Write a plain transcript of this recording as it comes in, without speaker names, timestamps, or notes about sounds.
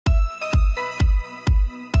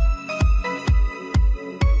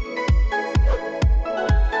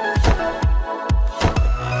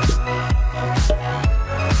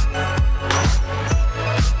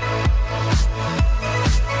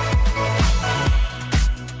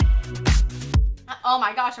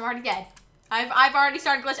my gosh, I'm already dead. I've already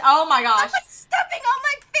started glitching. Oh my gosh. Someone's stepping on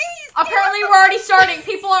my face. Apparently we're already starting.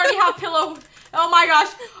 People already have pillow. Oh my gosh.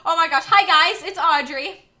 Oh my gosh. Hi guys, it's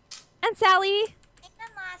Audrey. And Sally.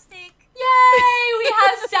 And Lastic. Yay! We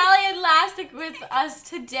have Sally and Lastic with us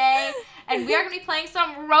today. And we are going to be playing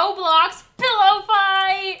some Roblox pillow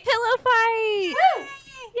fight. Pillow fight. Woo!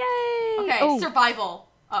 Yay. Okay, Oh. survival.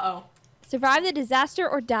 Uh-oh. Survive the disaster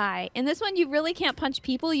or die. In this one, you really can't punch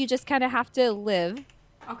people. You just kind of have to live.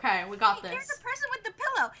 Okay, we got Hey, there's this. a person with the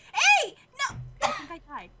pillow. Hey, no. I think I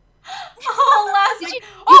died. Oh, Lastic. Did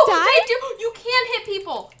you Oh, die? they do. You can hit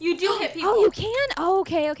people. You do hit people. Oh, you can? Oh,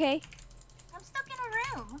 okay, okay. I'm stuck in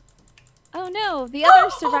a room. Oh no, the other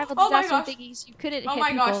survival oh my disaster gosh. thingies you couldn't Oh hit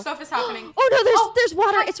my people. gosh, stuff is happening. Oh no, there's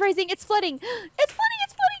water. hi. It's rising. It's flooding. It's flooding.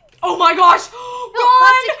 It's flooding. Oh my gosh. No,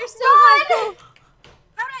 Run! Lastic, you're still alive.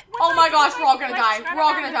 Run! Oh my gosh, we're all gonna die. We're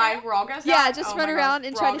all gonna die. We're all gonna die. Yeah, just Oh run my around gosh,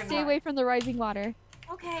 and we're try all to gonna stay die. away from the rising water.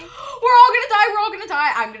 Okay. We're all gonna die. We're all gonna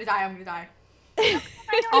die. I'm gonna die. I'm gonna die.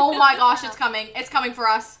 Oh my gosh, it's coming. It's coming for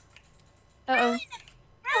us. Uh-oh.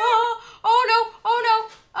 Oh no. Oh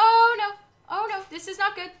no. Oh no. Oh no. This is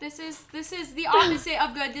not good. This is the opposite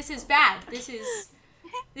of good. This is bad. This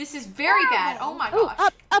is very bad. Oh my Oh,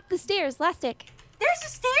 gosh. up the stairs, Lastic. There's the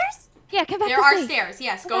stairs? Yeah, come back There this are way. stairs.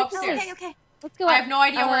 Yes, go Go back upstairs. upstairs. Okay. Let's go I up. have no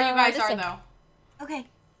idea where you guys this are way. though. Okay.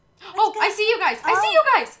 Oh, I see you guys. I see you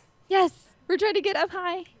guys. Yes, we're trying to get up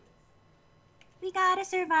high. We gotta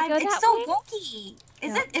survive. Go It's that so way? wonky.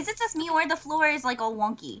 Is Yeah. it just me or the floor is like all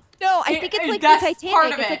wonky? No, I think it's like the that's Titanic. part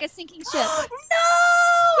of It's it. like a sinking ship. No!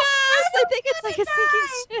 Yes, I think it's like a sinking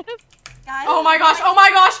ship. Guys, Oh my gosh. Oh my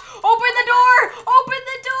gosh. Open the door. Open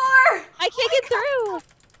the door. I can't get through.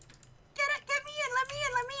 Get me in. Let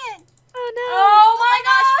me in. Oh no. Oh my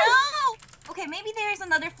gosh. No! Okay, maybe there is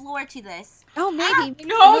another floor to this. Oh, maybe.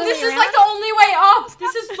 No, Moving this is around? like the only way up.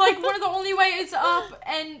 This is like one of the only ways up,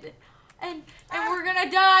 and we're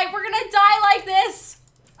gonna die. We're gonna die like this.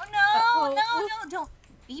 Oh no! Uh-oh. No! Don't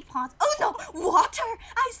be paused. Oh no! Water!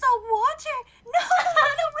 I saw water! No!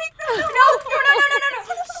 Run away from the No! water!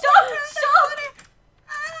 Stop! Stop!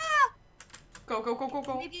 Ah!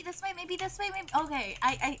 Go! Maybe this way. Okay,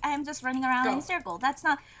 I'm just running around Go. in a circle. That's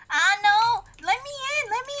not. Ah no! Let me in!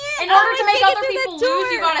 In order to I make can't other get through people the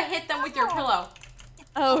lose, you door. gotta hit them with your pillow.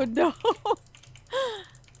 Oh no.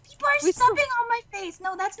 People are We still- stepping on my face.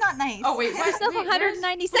 No, that's not nice. Oh wait, There's still wait, 190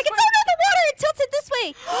 where's- seconds. Oh no, the water! It tilted this way.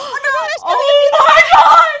 Oh no! Oh my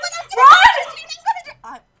gosh!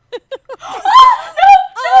 Run!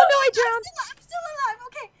 Oh no, I drowned. I'm still alive.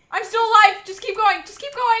 Okay. I'm still alive. Just keep going. Just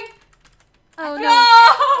keep going. Oh no.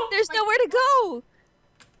 No! There's nowhere to go.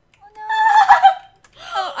 Oh no!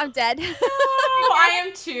 Oh, I'm dead. Oh, I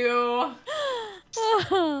am too.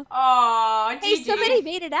 Oh, Hey, GG. somebody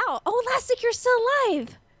made it out. Oh, Lastic, you're still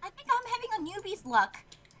alive. I think I'm having a newbie's luck.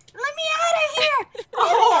 Let me out of here!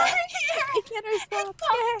 Oh. Let me out of I can't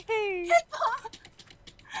stop. Yay. here!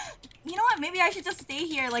 You know what? Maybe I should just stay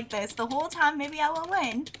here like this the whole time. Maybe I will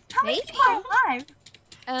win. How many Maybe. people are alive?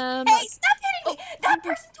 Hey, stop hitting me! That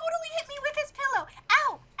person totally hit me with his pillow.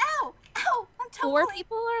 Ow! Ow! Ow! I'm totally... 4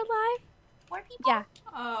 people are alive? 4 people? Yeah.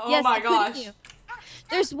 Oh Yes, my including gosh. you.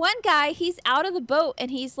 There's one guy, he's out of the boat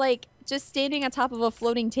and he's like just standing on top of a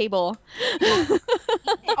floating table.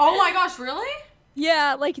 Oh my gosh, really?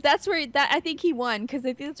 Yeah, like that's where I think he won because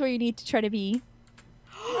I think that's where you need to try to be.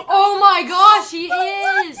 Oh my gosh, he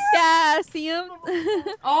is. Yeah, see him?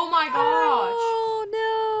 Oh my gosh.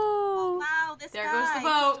 Oh no. Wow, this There guy goes the is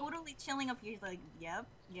boat. totally chilling up here. He's like, yep.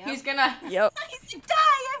 He's gonna Yep. He's like, die,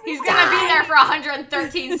 he's everyone. gonna be there for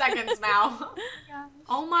 113 seconds now. Gosh,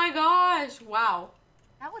 Oh my gosh. Wow.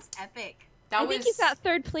 that was epic. That I was think you got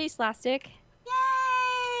 3rd place, Lastic. Yay!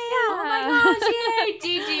 Oh my gosh,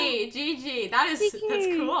 yay! GG.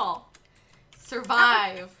 That's cool.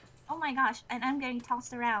 Survive. Oh my gosh, and I'm getting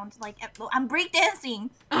tossed around like I'm breakdancing.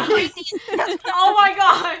 Oh my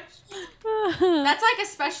gosh. That's like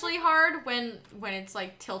especially hard when it's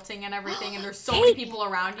like tilting and everything and there's so many people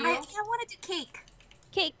around you. I want to do cake.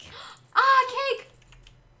 Cake. Ah, cake.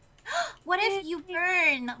 What if you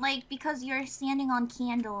burn like because you're standing on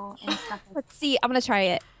candle and stuff? Let's see. I'm gonna try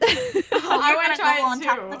it. I You're want gonna to try go on it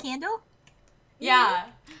top of the too. candle? Yeah.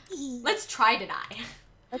 Let's try to die.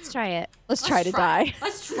 Let's try it. Let's try to die.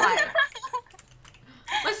 Let's try it.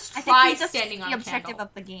 Let's I try think we just standing the on a objective candle.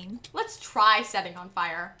 of the game. Let's try setting on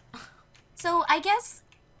fire. So I guess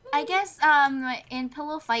in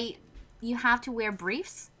pillow fight you have to wear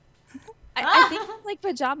briefs. I think it's like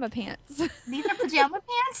pajama pants. These are pajama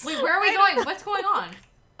pants. Wait, where are we going? What's going on?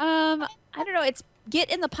 I don't know. It's get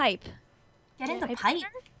in the pipe. Get in the Pipe pipe.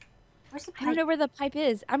 Where's the I pipe? don't know where the pipe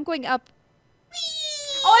is. I'm going up.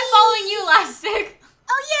 Oh, I'm following you, Lastic.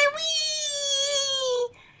 Oh yeah,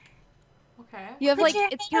 wee! Okay. You have Put like your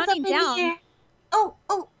it's hands counting up in the down. air. Oh,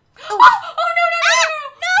 oh, Oh, oh. oh no, no, no,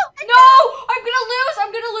 no, no! No! I'm gonna lose!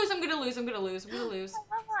 I'm gonna lose! I'm gonna lose! I'm gonna lose! I'm gonna lose!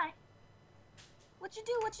 Why? What you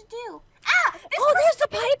do? What you do? Ah! Oh, there's the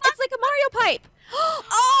pipe. It's like a Mario pipe. Oh,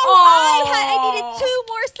 Oh. I needed 2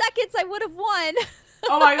 more seconds. I would have won.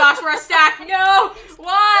 Oh my gosh, we're a stack! No!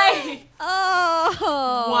 Why?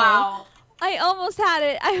 Oh. Wow. I almost had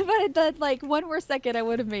it. If I had done like 1 more second, I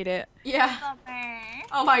would have made it. Yeah.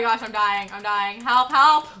 Oh my gosh, I'm dying. I'm dying. Help,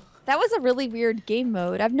 help! That was a really weird game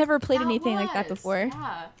mode. I've never played anything like that was. before.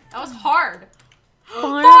 Yeah. That was hard.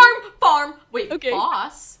 Farm? Farm! Wait, Okay.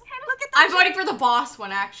 boss? Look at I'm voting for the boss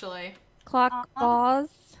one, actually. Clock boss.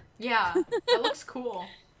 Yeah, that looks cool.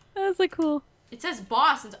 That was like cool. It says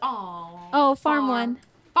boss and Oh, farm one.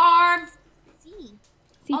 Farm! See.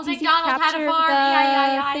 Oh, McDonald had a farm.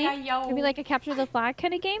 Yeah, Thing? yo. Maybe like a capture the flag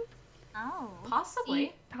kind of game? Oh.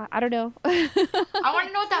 Possibly. I don't know. I want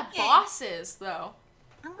to know what that boss is, though.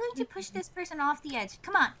 I'm going to push this person off the edge.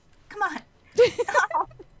 Come on. Come on.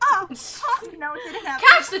 Oh, oh, no, it didn't happen.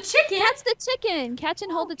 Catch the chicken! Catch the chicken. Catch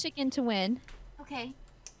and hold the chicken to win. Okay.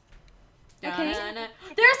 Okay.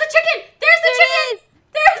 There's the chicken! There's the chicken!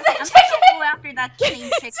 There's the I'm chicken! gonna go after that same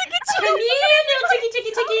chicken. Come here, little chicky,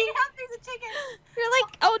 chicky, chicky. After the chicken. You're like,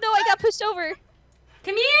 oh no, I got pushed over.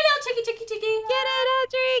 Come here, little chicky, chicky, chicky. Get it,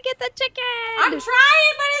 Audrey. Get the chicken. I'm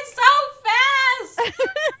trying, but it's so fast.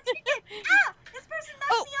 Ah! This person knocked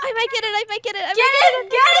Oh, me off. I might get it. I might get it.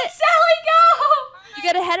 Get it, Sally, go! You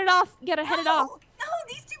gotta head it off. You gotta head it off. No,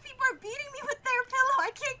 these 2 people are beating me with their pillow. I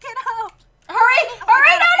can't get out. Hurry,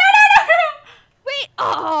 hurry, no! Wait.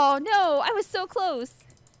 Oh no, I was so close.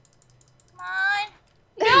 Come on.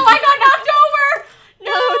 No, I got knocked over. No,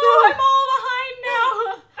 No. I'm all behind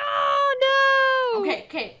now. Oh no.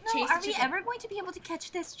 Okay, No, chase are the we chicken. ever going to be able to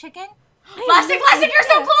catch this chicken? Lastic, you're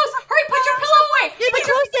so close. Hurry, put your pillow away. You're the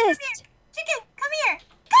closest. Chicken, come here.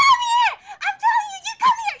 Come here. I'm telling you, you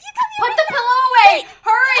come here. You come here. Put the pillow away. I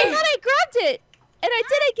Hurry. thought I grabbed it, and I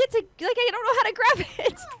didn't get to. Like I don't know how to grab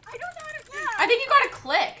it. I don't know how to. Yeah. I think you gotta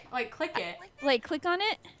click. Like, click it. Like click on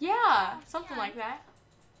it. Yeah, something like that.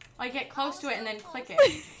 Like, get close to it and then click it.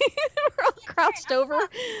 We're all crouched over.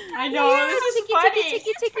 I know, this is funny.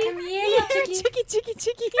 Chicky. Come here, chicky.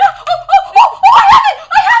 Chicky. Oh, I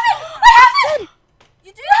have it!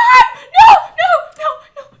 You do? No,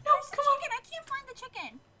 Where's the come on. chicken? I can't find the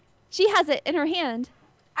chicken. She has it in her hand.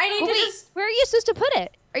 I need But to wait, just... where are you supposed to put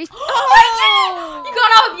it? Are you? I did it!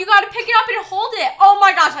 You gotta pick it up and hold it. Oh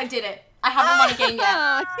my gosh, I did it. I haven't won a game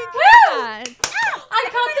yet. Congrats. I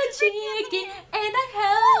caught the chicken and I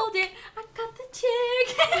held it. I got the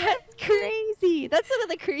chicken. That's crazy. That's one of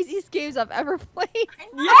the craziest games I've ever played.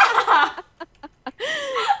 Yeah. Okay.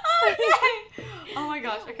 Oh my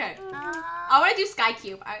gosh. Okay. I want to do Sky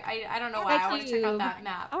Cube. I don't know why. I want to check out that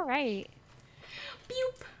map. All right.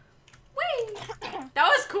 Beep. Wait. That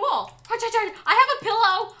was cool. I have a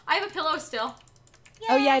pillow. I have a pillow still.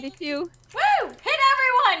 Oh yeah, I did too. Woo! Hit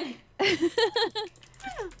everyone.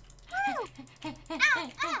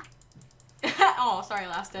 Oh, sorry,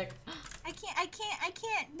 Lastic. I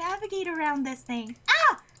can't navigate around this thing.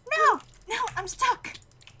 Ah! No, I'm stuck.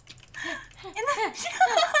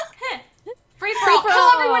 Free for all. Kill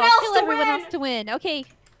everyone else Kill to everyone win. else to win. Okay,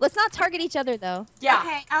 let's not target each other though. Yeah.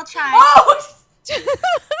 Okay, I'll try. Oh! I'm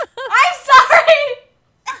sorry.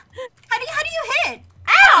 How do you hit?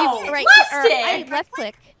 Ow! Right, Lastic. I left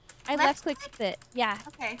click. I left Left clicked it. Yeah.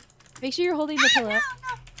 Okay. Make sure you're holding the pillow. No.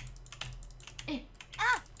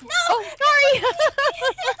 No. Oh, sorry.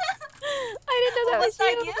 I didn't know that was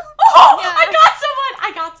you. Oh! Yeah. I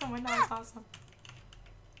got someone. That was awesome.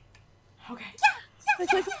 Okay. Click,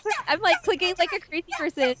 click, click. I'm like clicking like a crazy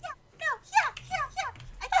person. Yeah. I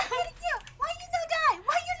can't get it you. Why you no die?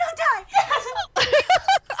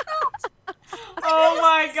 Oh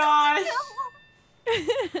my gosh.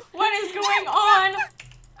 What is going on?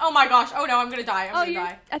 Oh my gosh. Oh no, I'm gonna die. I'm gonna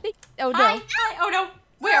die. I think. Oh no. Hi. Oh no.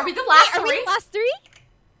 Wait, are we the last Are we three? the last 3?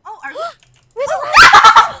 Oh, are we? We're the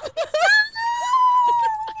last.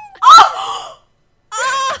 Oh!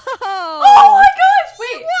 Oh. Oh my gosh!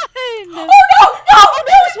 Wait. Won. Oh no! no,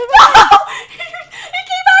 No! He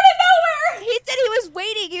came out of nowhere! He said he was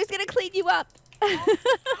waiting. He was gonna clean you up.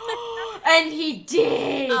 And he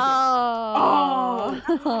did! Oh.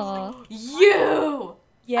 Oh. You!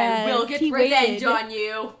 Yes, I will get he revenge waited. on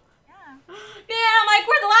you. Yeah. Man, I'm like,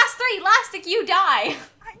 we're the last 3. Lastic, you die.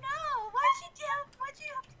 I know. Why'd you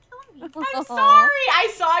have to kill me? I'm sorry. I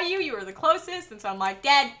saw you. You were the closest, and so I'm like,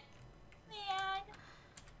 dead. Man.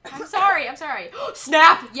 I'm sorry.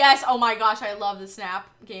 Snap! Yes! Oh my gosh, I love the snap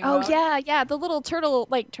game mode. Yeah. The little turtle,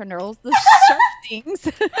 turtles, the shark things.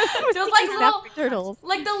 Those like little turtles.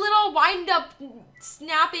 Like the little wind-up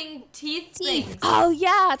snapping teeth things. Oh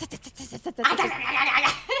yeah.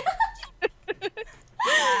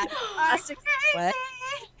 What?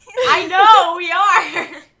 I know we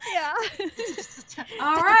are. Yeah.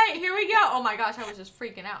 All right, here we go. Oh my gosh, I was just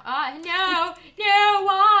freaking out. No,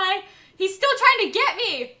 why? He's still trying to get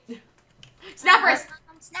me. Snappers,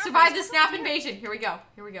 survive the snap invasion. Here we go.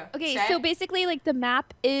 Okay, Set. so basically, the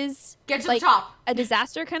map is Get to the top. a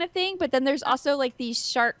disaster kind of thing, but then there's also these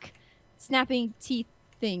shark snapping teeth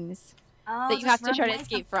things that you have to try to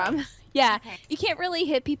escape from. Yeah, Okay. you can't really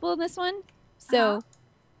hit people in this one, so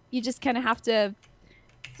you just kind of have to.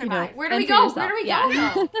 Survive. Where do we fend for go? yourself. Where do we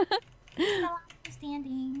Yeah. go?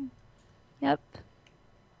 Standing. Yep.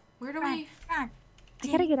 Where do we? I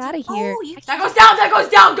gotta get out of here. Oh, you That goes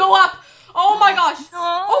down. Go up. Oh my gosh. No.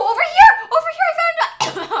 Oh, over here.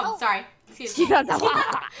 I found. Sorry. Excuse me. You got that.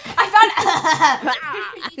 I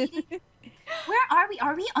found. Where are we?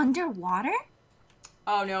 Are we underwater?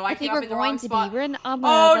 Oh no, I I think came up we're in the wrong going to be. spot. We're in on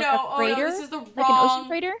Oh a no, freighter, this is the like an ocean wrong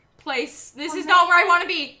freighter. place. This is not where I want to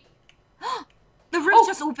be. The roof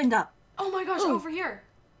just opened up. Oh my gosh, Oh. over here.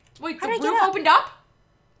 Wait, How the did I get roof up? opened up?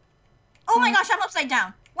 Oh my gosh, I'm upside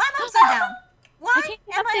down. Why am I upside down? Why I can't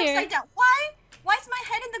get am up I there. upside down? Why is my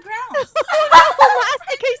head in the ground?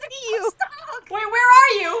 Lastic, I see you. I'm stuck. Wait, where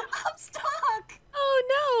are you? I'm stuck. Oh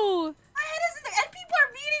no. My head is in the and people are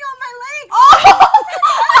beating on my legs. Oh!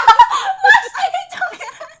 Lastic,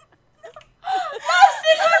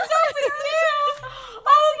 Lastic, what's up with you?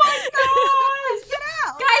 Oh my gosh. Get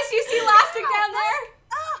out. Guys, you see Lastic down there?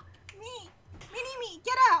 Me,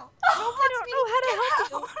 get out. I don't know how to help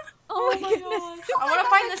you. Oh my goodness. I want to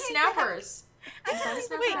find the snappers. I Is that can't a see the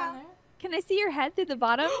snapper down ground. there? Can I see your head through the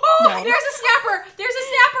bottom? Oh, No. there's a snapper. There's a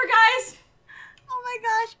snapper, guys. Oh my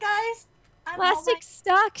gosh, guys. I'm all Lastic's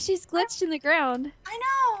stuck. She's glitched in the ground. I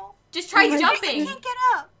know. Just try Oh my I jumping. can't get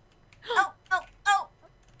up. Oh.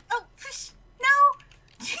 No.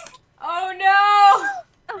 Oh no.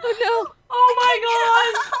 Oh no. Oh my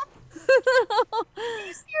gosh. Are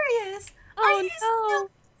you serious? Oh Are you no.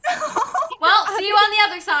 Well, see you on the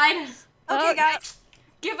other side. Okay, guys.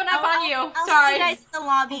 Giving up on you. I'll Sorry. see you guys in the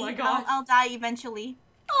lobby. Oh my gosh. I'll die eventually.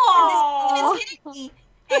 Oh. And this is hitting me.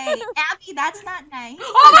 Hey, Abby, that's not nice.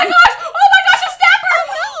 Oh my gosh! Oh my gosh! A snapper!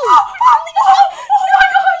 Oh my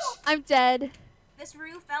gosh! I'm dead. This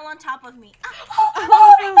roof fell on top of me.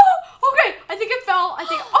 Oh no. Okay, I think it fell. I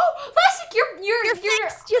think. Oh, Lastic, You're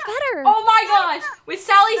fixed. You're better. Oh my gosh! With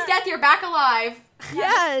Sally's death, you're back alive.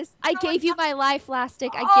 Yes. I gave you my life,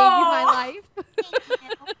 Lastic. I gave you my life. Thank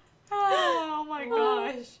you. Oh my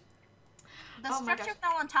gosh. The Oh my structure gosh.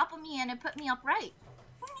 fell on top of me and it put me upright.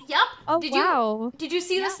 Yep. Oh Did wow. Did you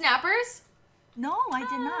see Yeah. the snappers? No, I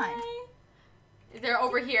did not. Hi. They're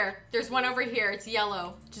over here. There's one over here. It's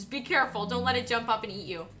yellow. Just be careful. Don't let it jump up and eat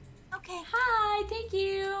you. Okay. Hi. Thank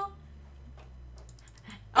you.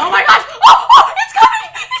 Oh my gosh! Oh! It's coming!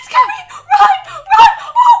 It's coming! Run! What?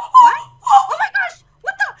 Oh my gosh!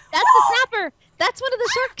 What the? That's the snapper. That's one of the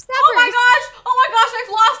shark snappers. Oh my gosh! Oh my gosh!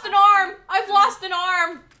 I've lost an arm! I've lost an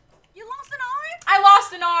arm! You lost an arm? I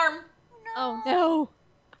lost an arm! No. Oh no.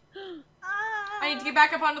 I need to get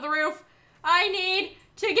back up onto the roof. I need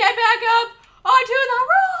to get back up onto the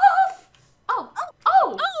roof! Oh!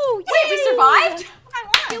 Oh! Oh, Wait, we survived?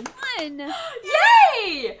 I You won. won.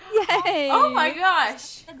 Yay! Yay. Oh my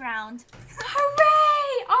gosh! The ground.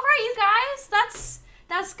 Hooray! All right, you guys,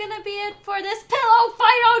 that's gonna be it for this pillow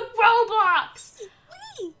fight on Roblox.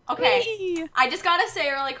 Okay, Whee! I just gotta say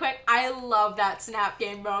really quick, I love that snap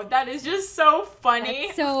game mode. That is just so funny.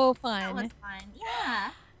 That's so That fun. was fun.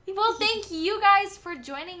 Yeah. Well, thank you guys for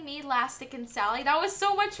joining me, Lastic and Sally. That was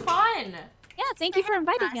so much fun. Yeah, thank you for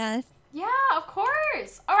inviting us. Yeah, of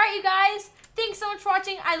course. All right, you guys. Thanks so much for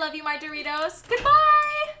watching. I love you, my Doritos. Goodbye.